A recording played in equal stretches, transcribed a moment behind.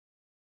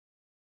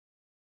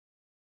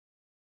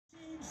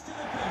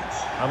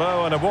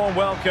Hello and a warm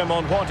welcome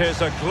on what is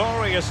a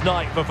glorious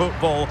night for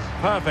football.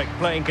 Perfect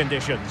playing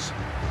conditions.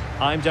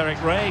 I'm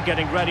Derek Ray,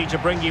 getting ready to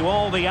bring you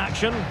all the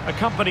action,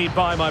 accompanied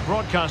by my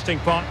broadcasting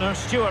partner,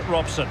 Stuart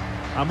Robson.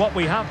 And what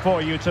we have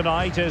for you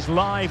tonight is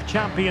live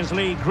Champions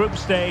League group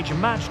stage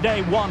match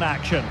day 1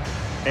 action.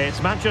 It's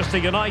Manchester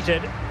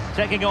United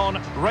taking on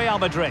Real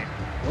Madrid.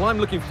 Well, I'm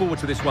looking forward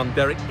to this one,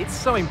 Derek. It's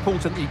so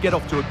important that you get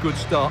off to a good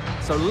start.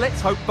 So let's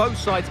hope both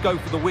sides go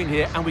for the win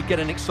here and we get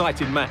an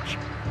exciting match.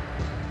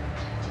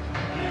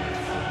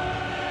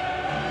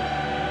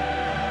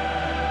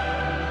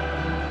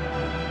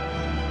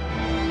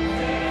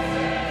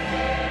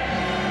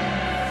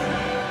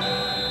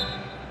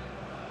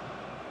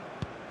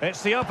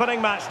 It's the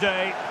opening match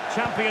day,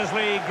 Champions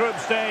League group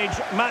stage,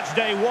 match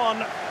day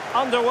 1,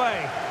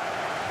 underway.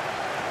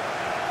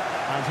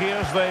 And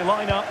here's the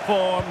lineup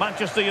for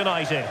Manchester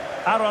United.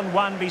 Aaron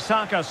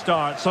Wan-Bissaka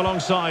starts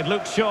alongside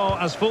Luke Shaw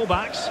as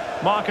fullbacks.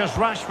 Marcus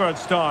Rashford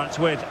starts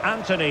with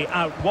Anthony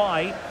out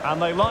wide.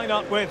 And they line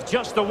up with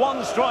just the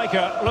one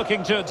striker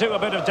looking to do a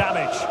bit of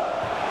damage.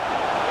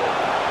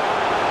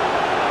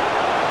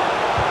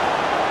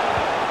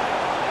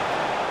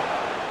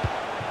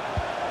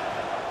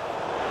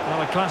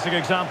 Well, a classic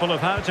example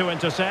of how to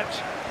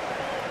intercept.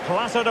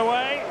 Clattered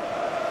away.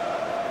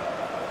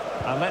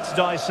 And let's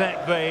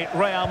dissect the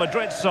Real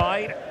Madrid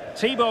side.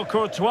 Thibaut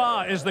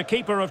Courtois is the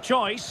keeper of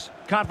choice.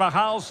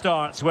 Carvajal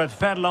starts with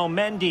Ferland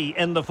Mendy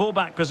in the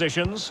fullback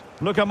positions.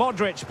 Luka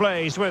Modric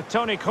plays with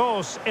Toni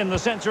Kroos in the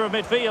centre of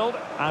midfield.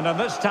 And in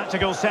this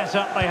tactical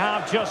setup, they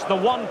have just the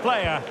one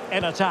player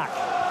in attack.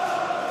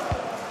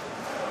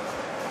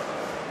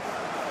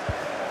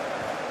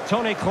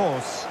 Toni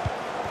Kroos.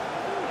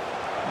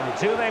 And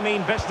do they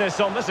mean business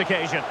on this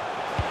occasion?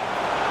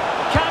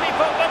 Can he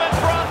put them in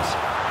front?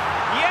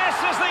 Yes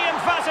is the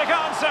emphatic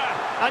answer,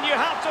 and you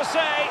have to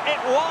say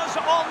it was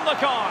on the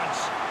cards.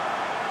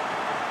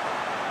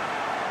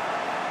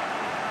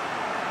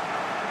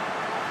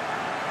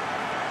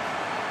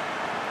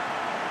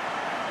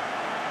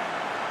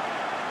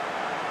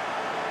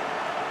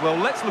 Well,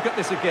 let's look at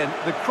this again.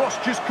 The cross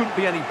just couldn't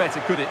be any better,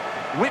 could it?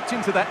 Whipped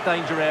into that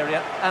danger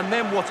area, and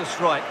then what a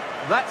strike.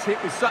 That's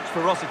hit with such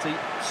ferocity.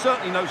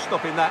 Certainly no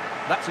stopping that.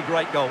 That's a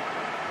great goal.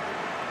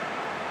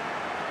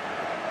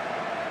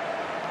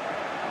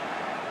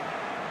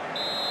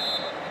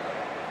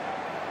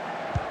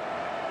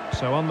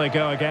 So on they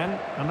go again,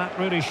 and that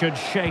really should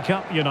shake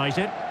up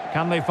United.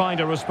 Can they find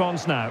a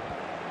response now?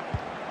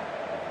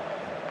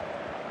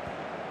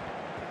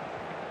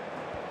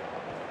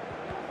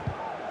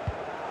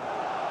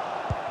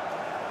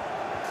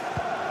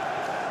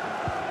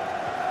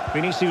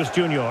 Vinicius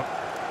Junior.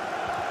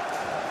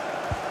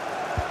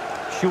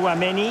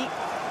 Chouameni.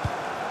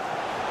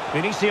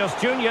 Vinicius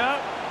Junior.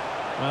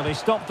 Well, they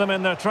stopped them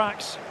in their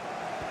tracks.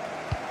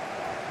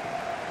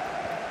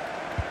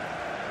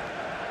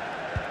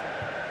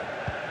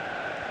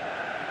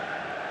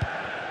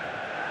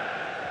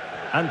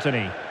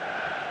 Anthony.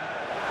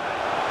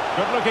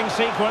 Good-looking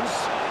sequence.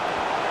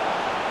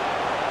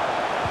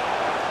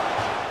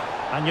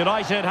 And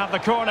United have the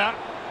corner.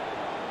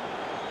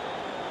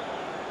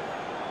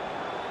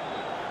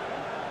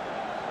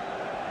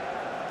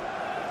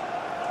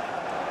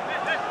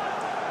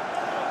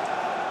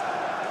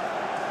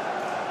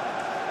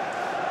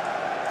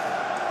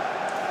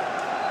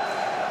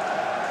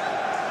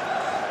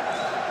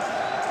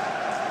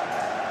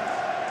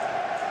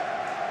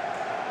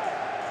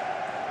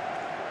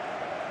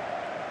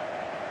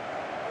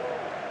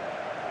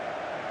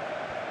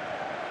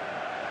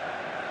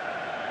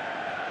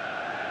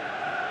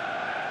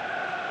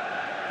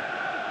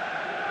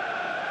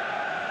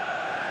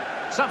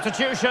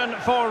 Substitution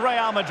for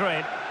Real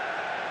Madrid.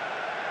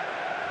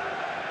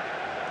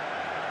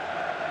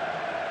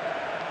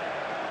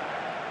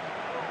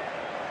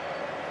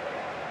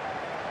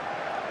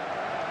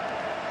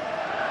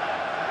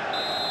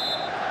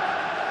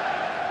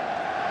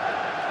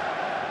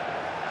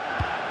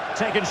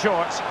 Taken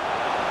short.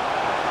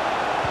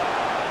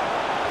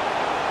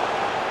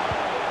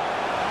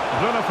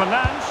 Bruno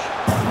Fernandes.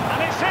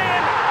 And it's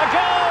in! A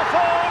goal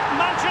for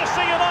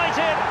Manchester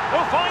United,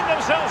 who find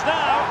themselves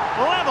now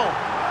level.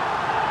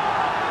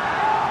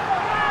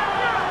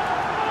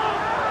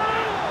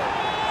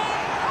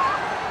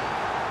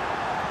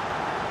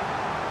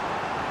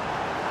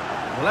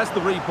 Well, as the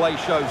replay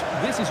shows,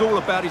 this is all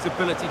about his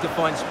ability to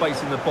find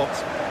space in the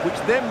box, which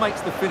then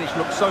makes the finish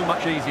look so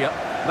much easier.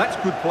 That's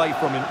good play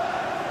from him.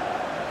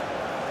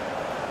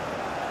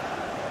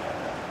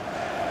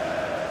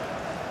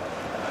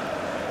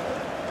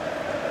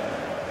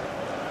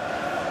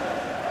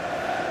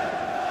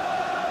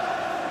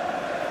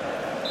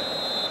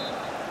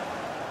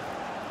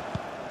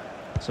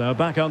 So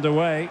back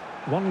underway.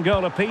 One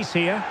goal apiece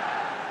here.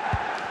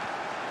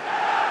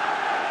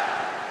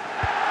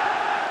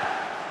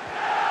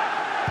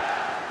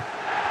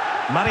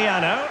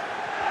 Mariano.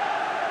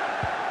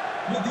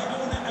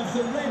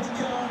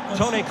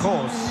 Toni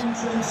Kroos.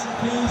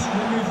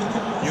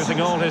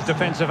 Using all his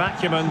defensive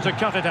acumen to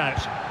cut it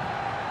out.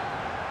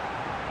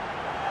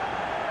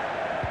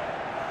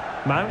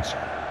 Mount.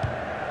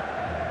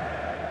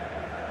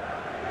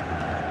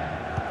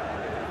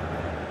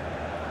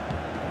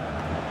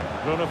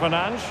 Bruno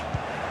Fernandes.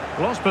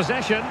 Lost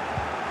possession.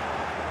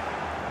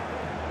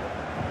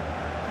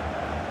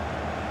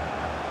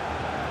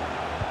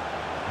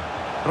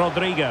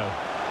 Rodrigo.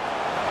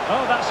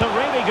 Oh, that's a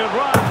really good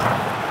run.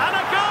 And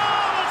a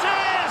goal it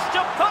is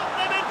to put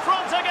them in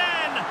front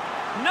again.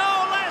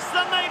 No less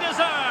than they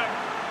deserve.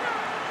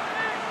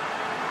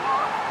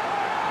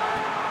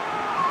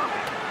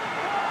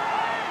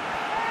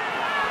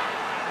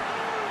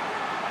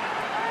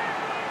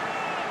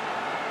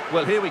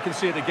 Well, here we can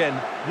see it again.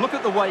 Look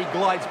at the way he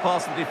glides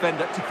past the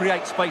defender to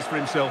create space for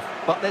himself.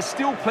 But there's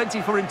still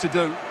plenty for him to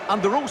do.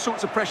 Under all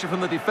sorts of pressure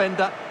from the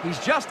defender, he's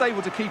just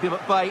able to keep him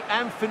at bay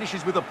and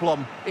finishes with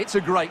aplomb. It's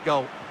a great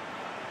goal.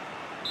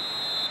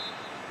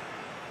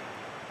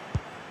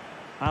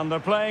 And they're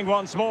playing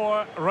once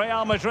more.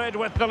 Real Madrid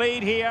with the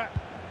lead here.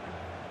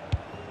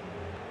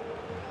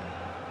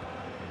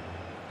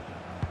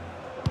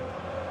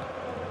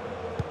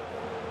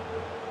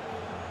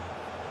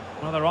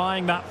 Well, they're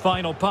eyeing that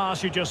final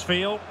pass, you just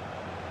feel.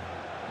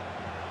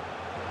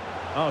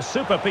 Oh,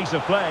 super piece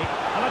of play.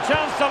 And a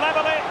chance to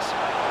level it.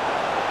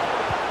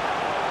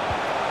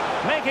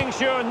 Making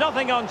sure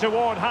nothing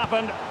untoward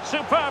happened.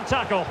 Superb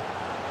tackle.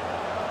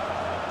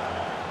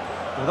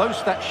 Well, those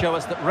stats show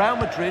us that Real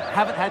Madrid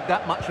haven't had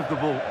that much of the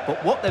ball,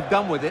 but what they've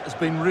done with it has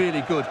been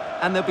really good,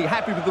 and they'll be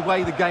happy with the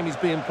way the game is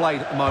being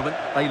played at the moment.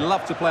 They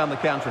love to play on the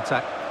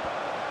counter-attack.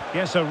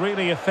 Yes, a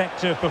really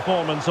effective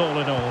performance all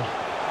in all.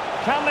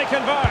 Can they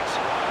convert?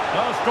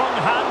 No, strong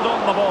hand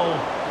on the ball.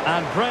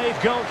 And brave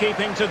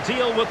goalkeeping to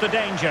deal with the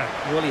danger.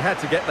 Well, he had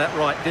to get that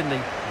right, didn't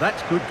he?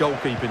 That's good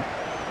goalkeeping.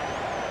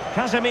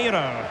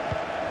 Casemiro.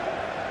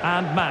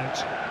 And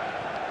Mount.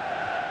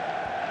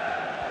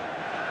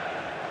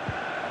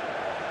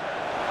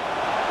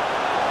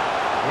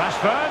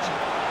 Rashford.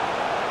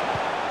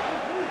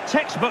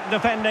 Textbook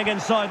defending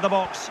inside the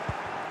box.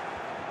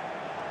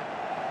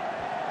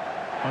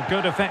 A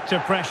good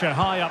effective pressure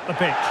high up the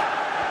pitch.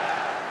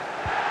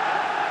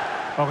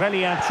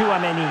 Aurelien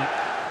Tchouameni.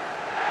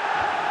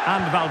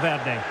 And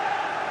Valverde.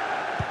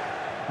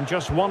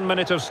 Just 1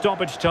 minute of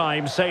stoppage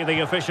time, say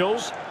the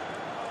officials.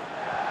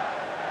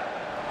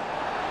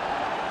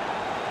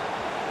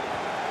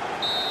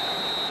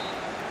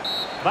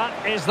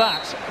 That is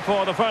that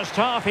for the first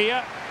half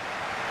here.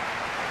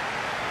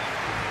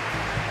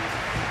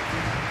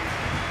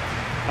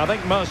 I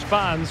think most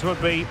fans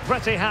would be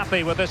pretty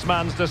happy with this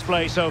man's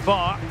display so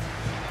far.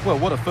 Well,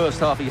 what a first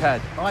half he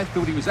had. I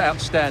thought he was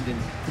outstanding.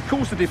 He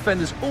caused the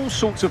defenders all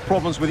sorts of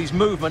problems with his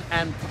movement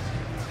and...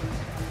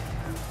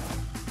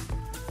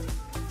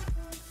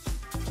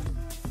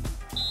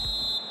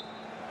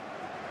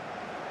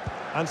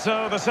 And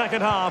so the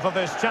second half of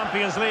this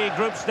Champions League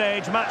group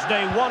stage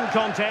matchday 1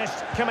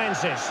 contest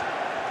commences.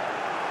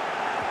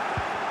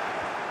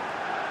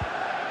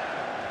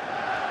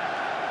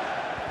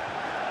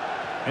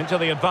 Into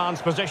the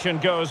advanced position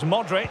goes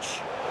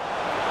Modric.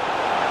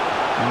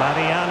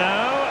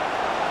 Mariano.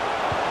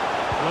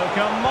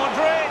 Luka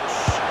Modric.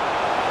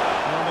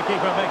 And the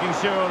keeper making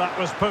sure that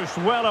was pushed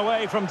well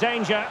away from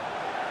danger.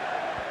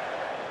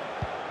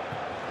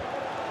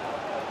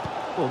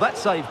 Well, that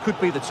save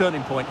could be the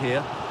turning point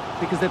here,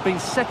 because they've been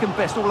second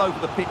best all over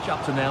the pitch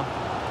up to now.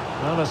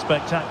 Well, as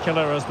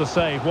spectacular as the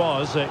save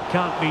was, it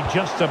can't be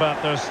just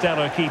about their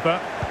stellar keeper.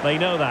 They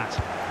know that.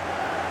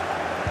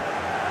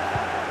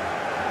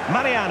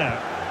 Mariano.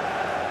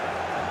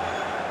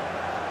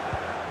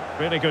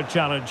 Really good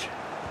challenge.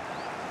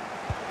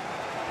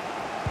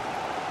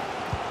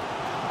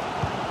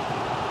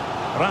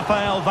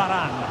 Rafael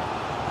Varane.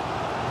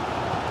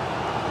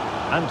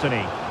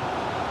 Anthony.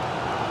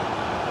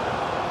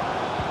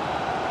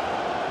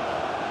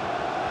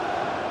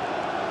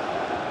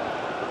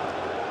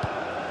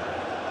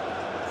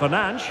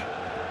 Fernandes.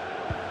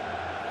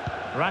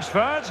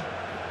 Rashford.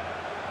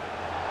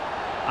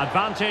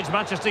 Advantage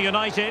Manchester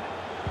United.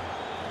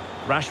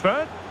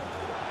 Rashford.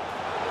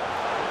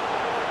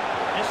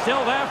 It's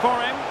still there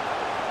for him.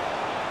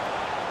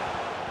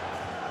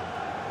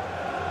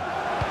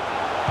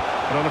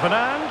 Bruno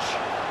Fernandes.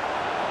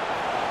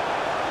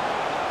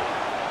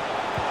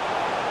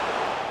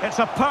 It's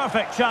a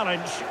perfect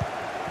challenge.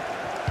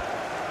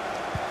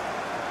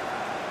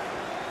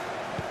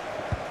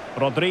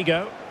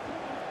 Rodrigo.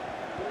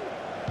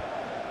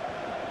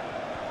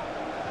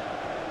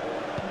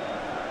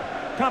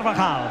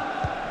 Carvajal.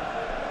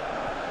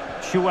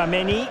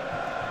 Tchouameni.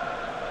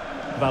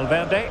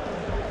 Valverde.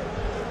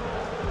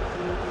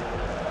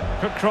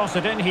 Could cross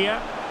it in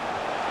here.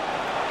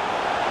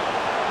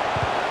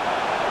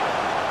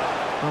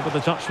 Over the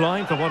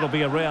touchline for what will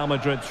be a Real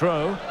Madrid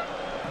throw.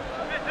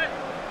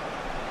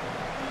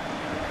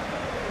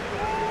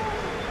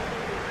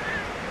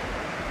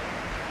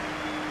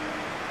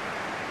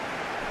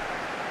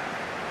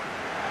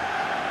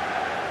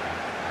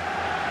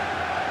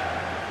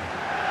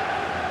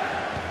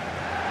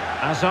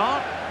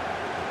 Hazard.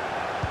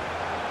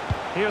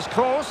 Here's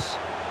Kroos.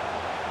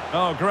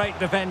 Oh, great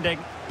defending.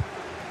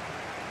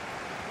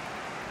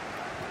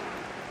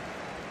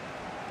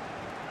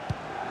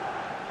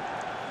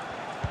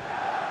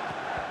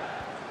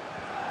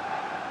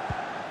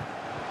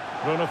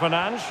 Bruno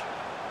Fernandes.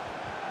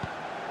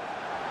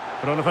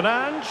 Bruno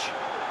Fernandes.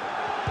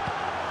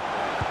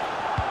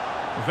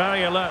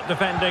 Very alert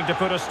defending to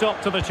put a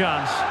stop to the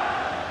chance.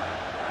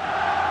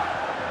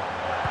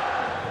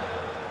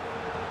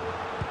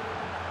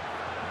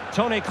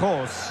 Toni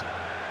Kroos.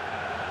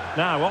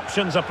 Now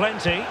options are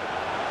plenty.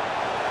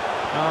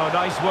 Oh,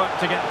 nice work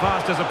to get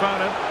past his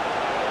opponent.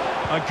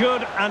 A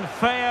good and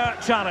fair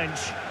challenge.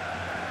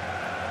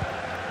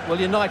 Well,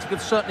 United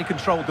have certainly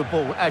controlled the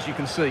ball, as you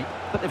can see,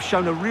 but they've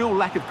shown a real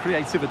lack of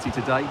creativity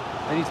today.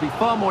 They need to be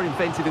far more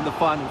inventive in the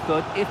final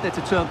third if they're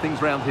to turn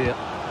things round here.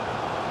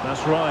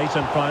 That's right,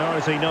 and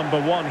priority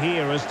number one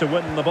here is to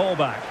win the ball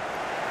back.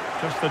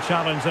 Just the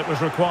challenge that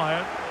was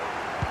required.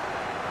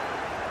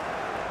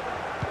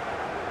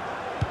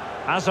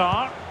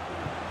 Hazard.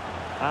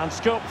 And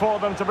scope for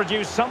them to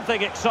produce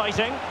something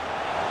exciting.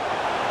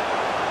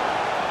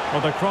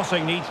 Well, the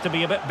crossing needs to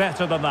be a bit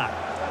better than that.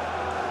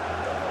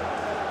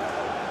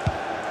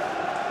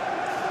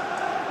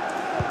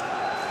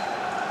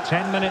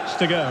 Ten minutes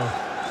to go.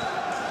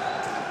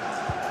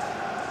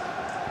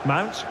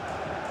 Mount.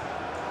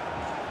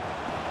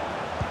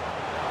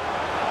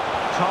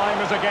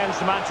 Time is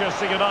against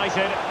Manchester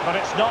United, but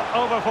it's not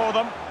over for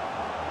them.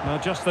 No,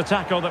 just the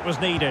tackle that was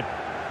needed.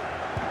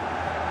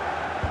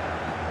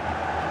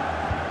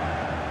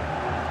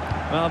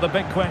 Well, the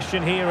big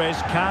question here is,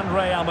 can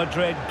Real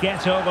Madrid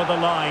get over the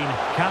line?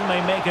 Can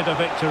they make it a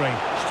victory?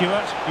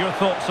 Stuart, your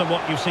thoughts on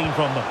what you've seen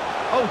from them?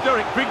 Oh,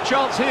 Derek, big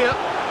chance here.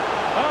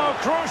 Oh,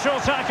 crucial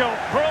tackle.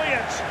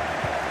 Brilliant.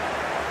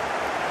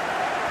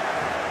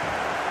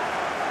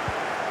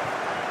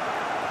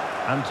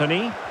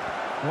 Anthony.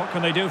 What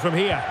can they do from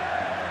here?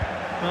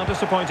 Well,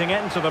 disappointing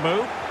end to the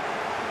move.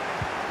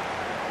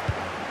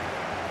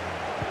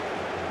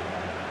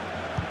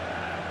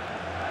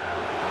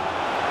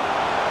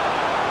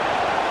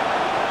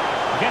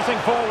 Getting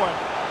forward.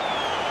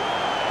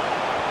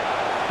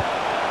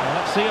 Well,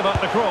 let's see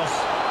about the cross.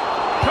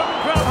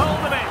 Couldn't grab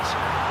hold of it.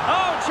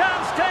 Oh,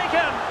 chance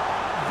taken.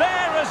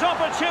 There is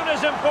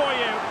opportunism for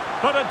you,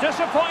 but a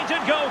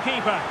disappointed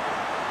goalkeeper.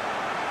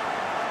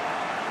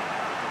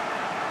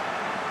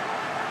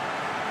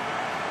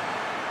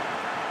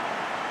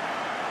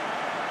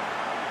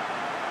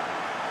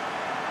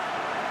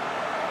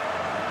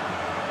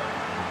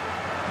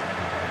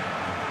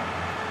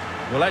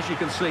 Well, as you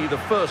can see, the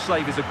first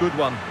save is a good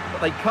one,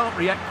 but they can't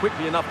react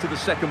quickly enough to the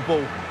second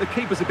ball. The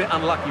keeper's a bit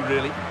unlucky,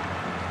 really.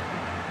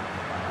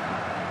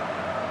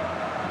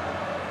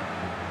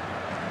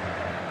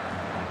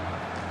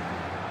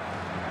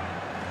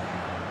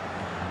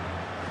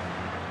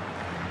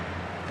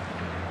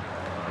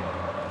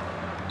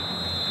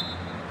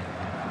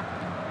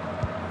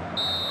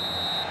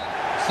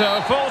 So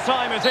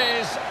full-time it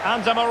is,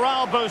 and a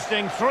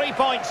morale-boosting 3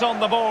 points on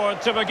the board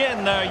to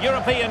begin their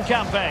European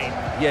campaign.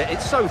 Yeah,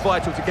 it's so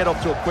vital to get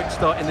off to a quick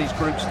start in these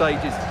group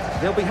stages.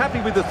 They'll be happy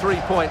with the 3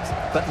 points,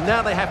 but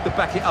now they have to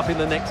back it up in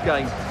the next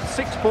game.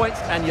 6 points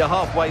and you're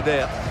halfway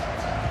there.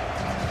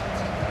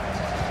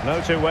 No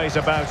two ways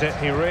about it,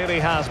 he really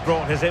has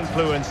brought his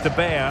influence to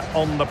bear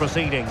on the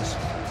proceedings.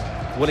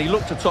 Well, he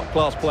looked a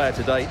top-class player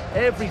today.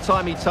 Every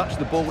time he touched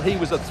the ball, he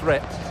was a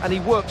threat, and he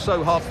worked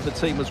so hard for the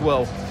team as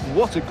well.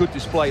 What a good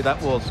display that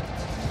was.